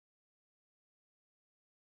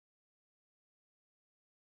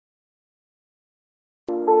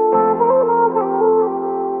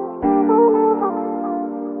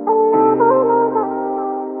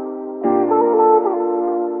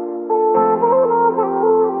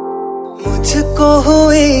मुझको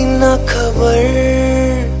हुई ना खबर,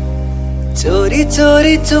 चोरी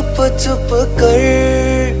चोरी चुप चुप कर,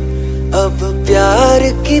 अब प्यार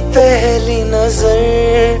की पहली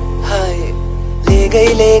नजर। हाय ले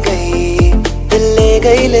गई ले गई, दिल ले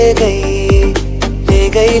गई ले गई, ले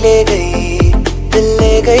गई ले गई, दिल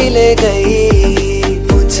ले गई ले गई।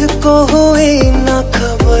 मुझको हुई ना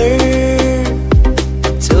खबर,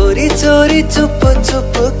 चोरी चोरी चुप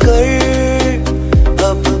चुप कर,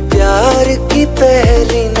 अब प्यार की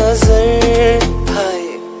पहली नजर। हाय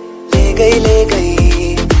ले गई ले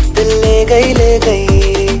गई, दिल ले गई ले गई,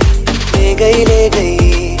 ले गई ले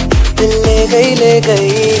गई, दिल ले गई ले गई।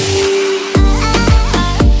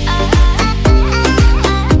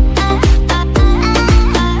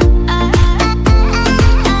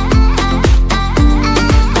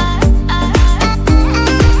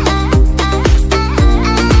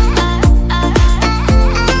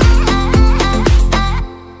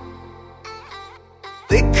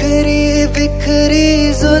 बिखरी बिखरी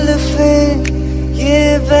जुल्फे, ये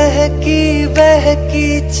बहकी बहकी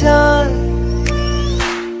चाल,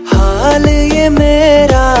 हाल ये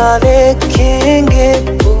मेरा देखेंगे,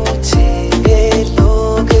 पूछेंगे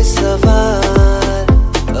लोग सवाल।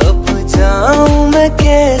 अब जाऊं मैं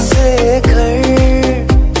कैसे घर,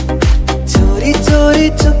 चोरी चोरी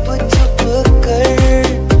चुप चुप कर,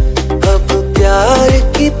 अब प्यार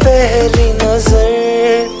की पहली नजर।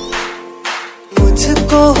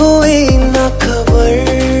 मुझको हुई ना खबर,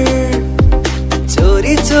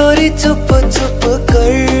 चोरी चोरी चुप चुप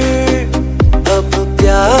कर, अब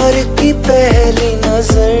प्यार की पहली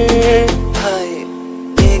नजर। हाय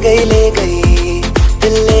ले गई ले गई,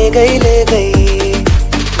 दिल ले गई ले गई,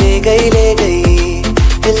 ले गई ले गई,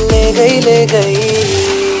 दिल ले गई ले गई।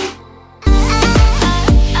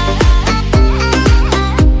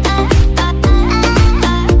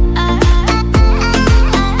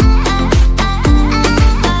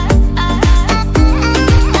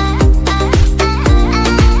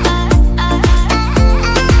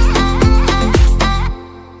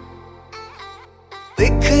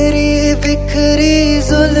 बिखरी बिखरी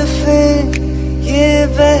जुल्फे, ये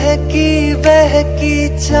बहकी बहकी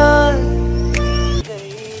चाल,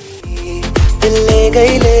 दिल ले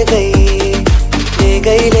गई ले गई, ले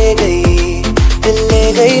गई ले गई, दिल ले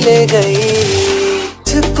गई ले गई।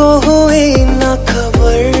 मुझको हुई ना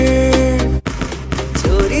खबर,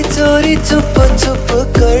 चोरी चोरी चुप चुप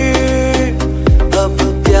कर, अब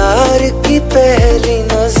प्यार की पहली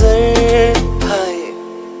नजर। हाय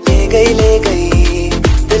ले गई ले गई,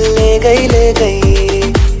 ले गई ले गई,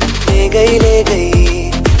 ले गई ले गई,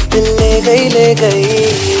 दिल ले गई ले गई।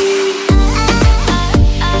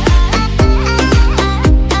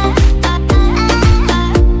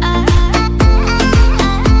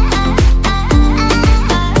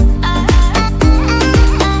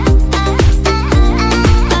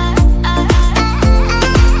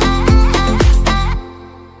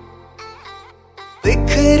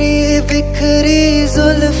 बिखरी बिखरी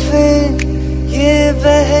जुल्फे, ये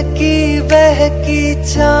बहकी बहकी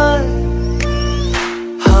चाल,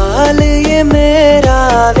 हाल ये मेरा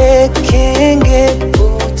देखेंगे,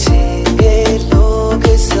 पूछेंगे लोग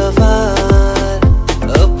सवाल।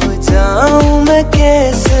 अब जाऊं मैं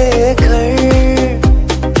कैसे घर,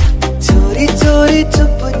 चोरी चोरी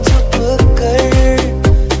चुप चुप कर,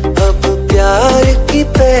 अब प्यार की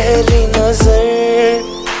पहली नजर।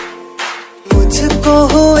 मुझको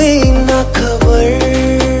हुई ना खबर,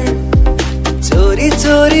 चोरी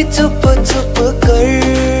चोरी चुप चुप कर,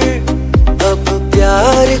 अब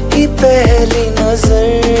प्यार की पहली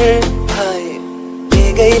नजर। हाय ले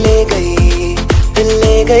गई ले गई, दिल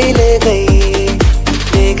ले गई ले गई,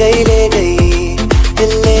 ले गई ले गई, दिल ले गई ले गई। मुझको हुई ना खबर, चोरी चोरी चुप चुप कर, अब प्यार की पहली नजर। ले गई ले गई, दिल ले गई ले गई, ले गई ले गई,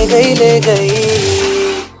 दिल ले गई ले गई।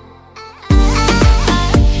 मुझको हुई ना खबर,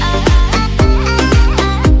 चोरी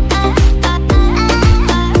चोरी चुप चुप कर,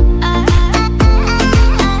 अब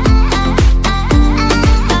प्यार की पहली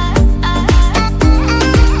नजर। हाय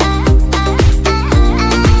ले गई ले गई,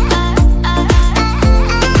 ले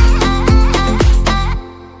गई ले गई,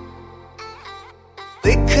 दिल ले गई ले गई।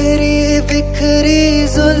 बिखरी बिखरी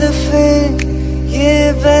जुल्फे, ये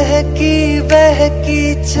बहकी बहकी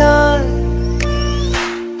चाल,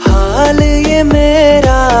 हाल ये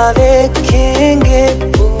मेरा देखेंगे,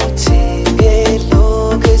 पूछेंगे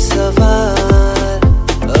लोग सवाल।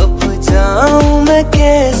 अब जाऊं मैं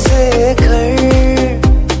कैसे घर,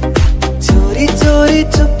 चोरी चोरी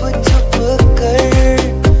चुप चुप कर,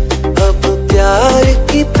 अब प्यार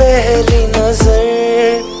की पहली नजर।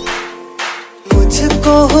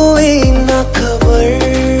 मुझको हुई ना खबर,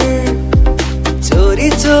 चोरी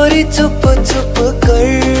चोरी चुप चुप कर,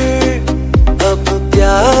 अब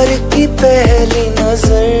प्यार की पहली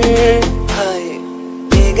नजर। हाय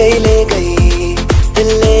ले गई ले गई,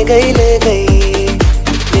 गई ले गई,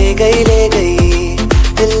 ले गई ले गई,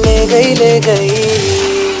 दिल ले गई ले गई।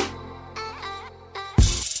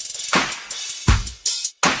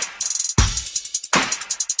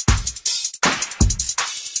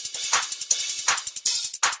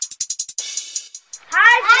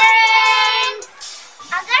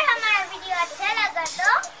 अगर हमारा वीडियो अच्छा लगा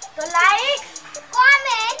तो लाइक,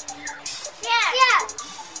 कमेंट, शेयर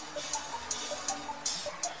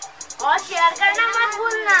और शेयर करना मत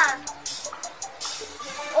भूलना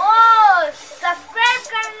और सब्सक्राइब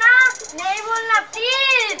करना नहीं भूलना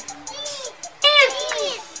प्लीज।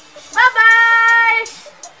 Bye bye.